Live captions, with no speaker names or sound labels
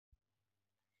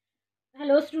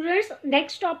Hello students,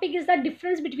 next topic is the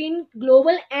difference between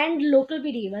global and local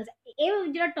variables. ਇਹ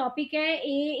ਜਿਹੜਾ topic ਹੈ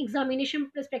ਇਹ examination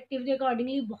perspective ਦੇ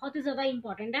ਅਕੋਰਡਿੰਗਲੀ ਬਹੁਤ ਹੀ ਜ਼ਿਆਦਾ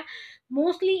ਇੰਪੋਰਟੈਂਟ ਹੈ।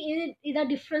 ਮੋਸਟਲੀ ਇਹਦਾ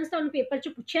ਡਿਫਰੈਂਸ ਤੁਹਾਨੂੰ ਪੇਪਰ 'ਚ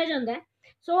ਪੁੱਛਿਆ ਜਾਂਦਾ ਹੈ।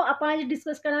 ਸੋ ਆਪਾਂ ਅੱਜ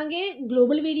ਡਿਸਕਸ ਕਰਾਂਗੇ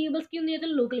ਗਲੋਬਲ ਵੇਰੀਏਬਲਸ ਕੀ ਹੁੰਦੀਆਂ ਤੇ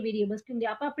ਲੋਕਲ ਵੇਰੀਏਬਲਸ ਕੀ ਹੁੰਦੇ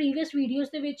ਆ। ਆਪਾਂ ਪ੍ਰੀਵੀਅਸ ਵੀਡੀਓਜ਼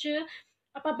ਦੇ ਵਿੱਚ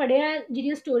ਆਪਾਂ ਪੜ੍ਹਿਆ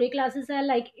ਜਿਹੜੀਆਂ ਸਟੋਰੇਜ ਕਲਾਸਿਸ ਹੈ,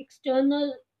 ਲਾਈਕ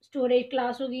ਐਕਸਟਰਨਲ ਸਟੋਰੇਜ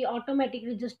ਕਲਾਸ ਹੋ ਗਈ, automatic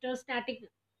register, static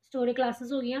storage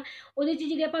classes ਹੋ ਗਈਆਂ। ਉਹਦੇ 'ਚ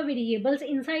ਜਿਹੜੇ ਆਪਾਂ ਵੇਰੀਏਬਲਸ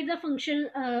ਇਨਸਾਈਡ ਦਾ ਫੰਕਸ਼ਨ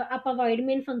ਆਪਾਂ ਵਾਇਡ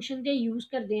ਮੇਨ ਫੰਕਸ਼ਨ ਤੇ ਯੂਜ਼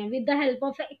ਕਰਦੇ ਹਾਂ with the help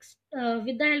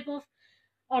of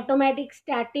automatic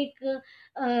static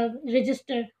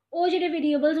register. ਉਹ ਜਿਹੜੇ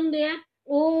ਵੇਰੀਏਬਲਸ ਹੁੰਦੇ ਆ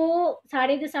ਉਹ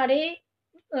ਸਾਰੇ ਦੇ ਸਾਰੇ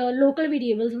ਲੋਕਲ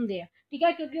ਵੇਰੀਏਬਲਸ ਹੁੰਦੇ ਆ, ਠੀਕ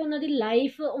ਹੈ, ਕਿਉਂਕਿ ਉਹਨਾਂ ਦੀ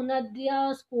ਲਾਈਫ, ਉਹਨਾਂ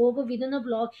ਦਾ ਸਕੋਪ ਵਿਦਨ ਅ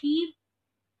ਬਲੌਕ ਹੀ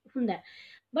ਹੁੰਦਾ।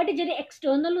 ਬਟ ਜਿਹੜੇ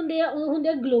ਐਕਸਟਰਨਲ ਹੁੰਦੇ ਆ ਉਹ ਹੁੰਦੇ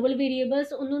ਆ ਗਲੋਬਲ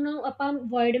ਵੇਰੀਏਬਲਸ। ਉਹਨਾਂ ਨੂੰ ਆਪਾਂ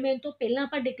ਵਰਡ ਮੇਨ ਤੋਂ ਪਹਿਲਾਂ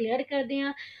ਆਪਾਂ ਡਿਕਲੇਅਰ ਕਰਦੇ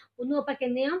ਹਾਂ, ਉਹਨੂੰ ਆਪਾਂ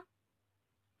ਕਹਿੰਦੇ ਆ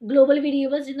ਗਲੋਬਲ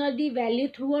ਵੇਰੀਏਬਲਸ, ਜਿਨ੍ਹਾਂ ਦੀ value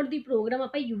through out the programme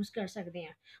ਆਪਾਂ ਯੂਜ਼ ਕਰ ਸਕਦੇ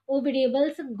ਹਾਂ। ਉਹ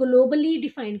ਵੇਰੀਏਬਲਸ ਗਲੋਬਲੀ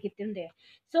ਡਿਫਾਈਨ ਕੀਤੇ ਹੁੰਦੇ ਆ।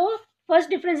 So first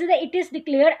difference is it is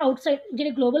declare outside.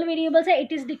 ਜਿਹੜੇ ਗਲੋਬਲ ਵੇਰੀਏਬਲਸ ਹੈ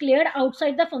it is declare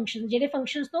outside the function, ਜਿਹੜੇ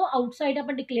ਫੰਕਸ਼ਨਸ ਤੋਂ ਆਊਟਸਾਈਡ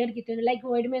ਆਪਾਂ ਡਿਕਲੇਅਰ ਕੀਤੇ ਹੁੰਦੇ। ਲਾਈਕ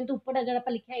ਵਰਡ ਮੇਨ ਤੋਂ ਉੱਪਰ ਅਗਰ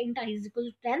ਆਪਾਂ ਲਿਖਿਆ int i is equal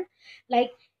to 10,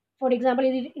 like for example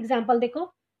ਇਹਦੀ ਐਗਜ਼ਾਮਪਲ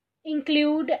ਦੇਖੋ,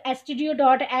 include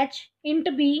stdio.h int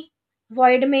b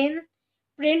void main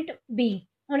print b।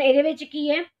 ਹੁਣ ਇਹਦੇ ਵਿੱਚ ਕੀ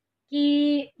ਹੈ ਕਿ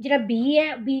ਜਿਹੜਾ b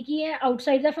ਹੈ, b ਕੀ ਹੈ,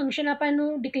 ਆਊਟਸਾਈਡ ਦਾ ਫੰਕਸ਼ਨ ਆਪਾਂ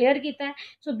ਇਹਨੂੰ ਡਿਕਲੇਅਰ ਕੀਤਾ ਹੈ।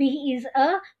 ਸੋ b is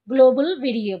a global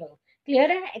variable.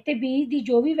 Clear ਹੈ? ਇੱਥੇ b ਦੀ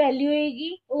ਜੋ ਵੀ ਵੈਲਿਊ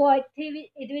ਹੋਏਗੀ ਉਹ ਇੱਥੇ ਵੀ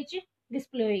ਇਹਦੇ ਵਿੱਚ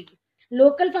ਡਿਸਪਲੇ ਹੋਏਗੀ।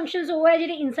 ਲੋਕਲ ਫੰਕਸ਼ਨਸ ਉਹ ਹੈ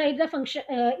ਜਿਹੜੇ ਇਨਸਾਈਡ ਦਾ ਫੰਕਸ਼ਨ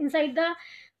ਇਨਸਾਈਡ ਦਾ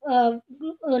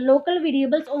ਲੋਕਲ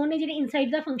ਵੇਰੀਏਬਲਸ ਉਹ ਨੇ ਜਿਹੜੇ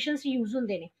ਇਨਸਾਈਡ ਦਾ ਫੰਕਸ਼ਨਸ ਯੂਜ਼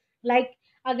ਹੁੰਦੇ ਨੇ। ਲਾਈਕ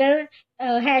ਅਗਰ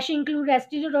hash include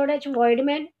stdio.h void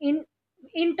main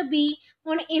int b।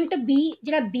 ਹੁਣ ਇੰਟ b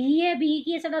ਜਿਹੜਾ b ਹੈ, b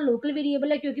ਕੀ ਹੈ, ਸਾਡਾ ਲੋਕਲ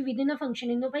ਵੇਰੀਏਬਲ ਹੈ ਕਿਉਂਕਿ ਵਿਦਿਨ ਅ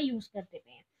ਫੰਕਸ਼ਨ ਇਹਨੂੰ ਆਪਾਂ ਯੂਜ਼ ਕਰਦੇ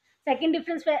ਪਏ ਹਾਂ। second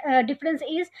difference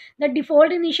is the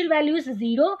default initial value is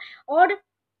 0 or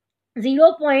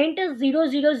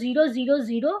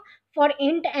 0.00000 for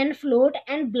int and float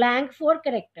and blank for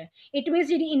character। it means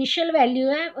ਜਿਹੜੀ initial value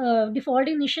ਹੈ, default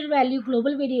initial value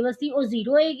global variables ਦੀ ਉਹ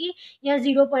 0 ਹੋਏਗੀ ਜਾਂ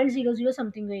 0.00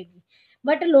 ਸਮਥਿੰਗ ਹੋਏਗੀ।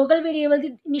 But local variable the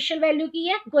initial value ਕੀ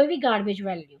ਹੈ? ਕੋਈ ਵੀ garbage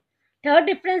value. Third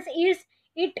difference is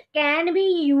it can be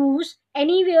used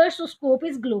anywhere, so scope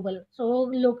is global। so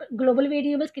global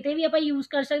variables ਕਿਤੇ ਵੀ ਆਪਾਂ use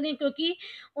ਕਰ ਸਕਦੇ ਹਾਂ ਕਿਉਂਕਿ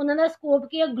ਉਹਨਾਂ ਦਾ ਸਕੋਪ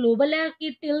ਕੀ ਹੈ? ਗਲੋਬਲ ਹੈ ਕਿ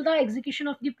till the execution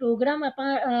of the programme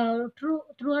ਆਪਾਂ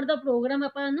ਥਰੂ ਆਊਟ ਦਾ ਪ੍ਰੋਗਰਾਮ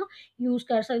ਆਪਾਂ ਇਹਨੂੰ ਯੂਜ਼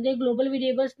ਕਰ ਸਕਦੇ ਹਾਂ ਗਲੋਬਲ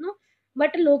ਵੇਰੀਏਬਲਸ ਨੂੰ।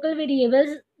 ਬਟ ਲੋਕਲ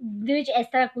ਵੇਰੀਏਬਲਸ ਦੇ ਵਿੱਚ ਇਸ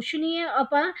ਤਰ੍ਹਾਂ ਕੁਛ ਨਹੀਂ ਹੈ।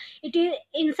 ਆਪਾਂ it is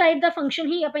inside the function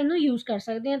ਹੀ ਆਪਾਂ ਇਹਨੂੰ ਯੂਜ਼ ਕਰ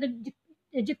ਸਕਦੇ ਹਾਂ ਤੇ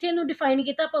ਜਿੱਥੇ ਇਹਨੂੰ ਡਿਫਾਈਨ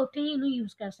ਕੀਤਾ ਆਪਾਂ ਉੱਥੇ ਹੀ ਇਹਨੂੰ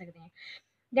ਯੂਜ਼ ਕਰ ਸਕਦੇ ਹਾਂ।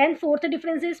 ਦੈਨ ਫੋਰਥ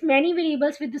ਡਿਫਰੈਂਸ ਇਜ਼ ਮੈਨੀ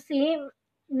variables with the same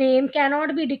name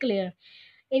cannot B declare.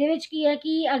 ਇਹਦੇ ਵਿੱਚ ਕੀ ਹੈ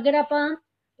ਕਿ ਅਗਰ ਆਪਾਂ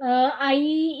i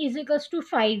ਇਜ਼ ਇਕਲਸ ਟੂ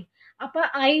 5, ਆਪਾਂ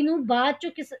i ਨੂੰ ਬਾਅਦ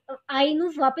ਚੋਂ i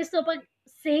ਨੂੰ ਵਾਪਸ ਤੋਂ ਆਪਾਂ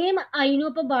ਸੇਮ i ਨੂੰ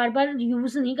ਆਪਾਂ ਬਾਰ-ਬਾਰ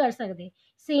ਯੂਜ਼ ਨਹੀਂ ਕਰ ਸਕਦੇ।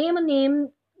 ਸੇਮ ਨੇਮ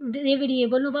ਦੇ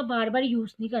ਵੇਰੀਏਬਲ ਨੂੰ ਆਪਾਂ ਬਾਰ-ਬਾਰ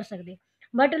ਯੂਜ਼ ਨਹੀਂ ਕਰ ਸਕਦੇ।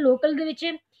 ਬਟ ਲੋਕਲ ਦੇ ਵਿੱਚ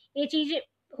ਇਹ ਚੀਜ਼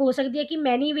ਹੋ ਸਕਦੀ ਹੈ ਕਿ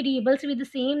ਮੈਨੀ variables with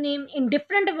same name in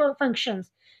different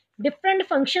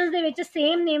functions ਦੇ ਵਿੱਚ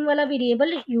ਸੇਮ ਨੇਮ ਵਾਲਾ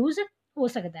ਵੇਰੀਏਬਲ ਯੂਜ਼ ਹੋ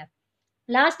ਸਕਦਾ ਹੈ।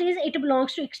 Last is it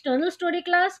belongs to external storage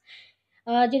class.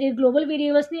 ਜਿਹੜੇ ਗਲੋਬਲ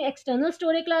ਵੇਰੀਏਬਲਸ ਨੇ ਐਕਸਟਰਨਲ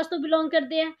ਸਟੋਰੇਜ ਕਲਾਸ ਤੋਂ ਬਿਲੋਂਗ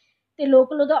ਕਰਦੇ ਆ ਤੇ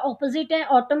ਲੋਕਲ ਉਹਦਾ ਆਪੋਜ਼ਿਟ ਹੈ,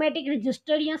 ਆਟੋਮੈਟਿਕ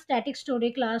ਰਜਿਸਟਰ ਜਾਂ ਸਟੈਟਿਕ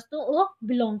ਸਟੋਰੇਜ ਕਲਾਸ ਤੋਂ ਉਹ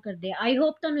ਬਿਲੋਂਗ ਕਰਦੇ ਆ। ਆਈ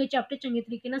ਹੋਪ ਤੁਹਾਨੂੰ ਇਹ ਚੈਪਟਰ ਚੰਗੇ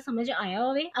ਤਰੀਕੇ ਨਾਲ ਸਮਝ ਆਇਆ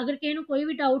ਹੋਵੇ। ਅਗਰ ਕਿਸੇ ਨੂੰ ਕੋਈ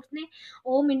ਵੀ ਡਾਊਟਸ ਨੇ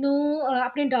ਉਹ ਮੈਨੂੰ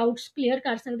ਆਪਣੇ ਡਾਊਟਸ ਕਲੀਅਰ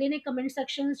ਕਰ ਸਕਦੇ ਨੇ ਕਮੈਂਟ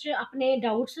ਸੈਕਸ਼ਨ 'ਚ। ਆਪਣੇ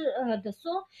ਡਾਊਟਸ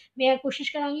ਦੱਸੋ, ਮੈਂ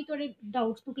ਕੋਸ਼ਿਸ਼ ਕਰਾਂਗੀ ਤੁਹਾਡੇ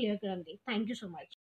ਡਾਊਟਸ ਨੂੰ ਕਲੀਅਰ ਕਰਨ ਦੀ। Thank you so much.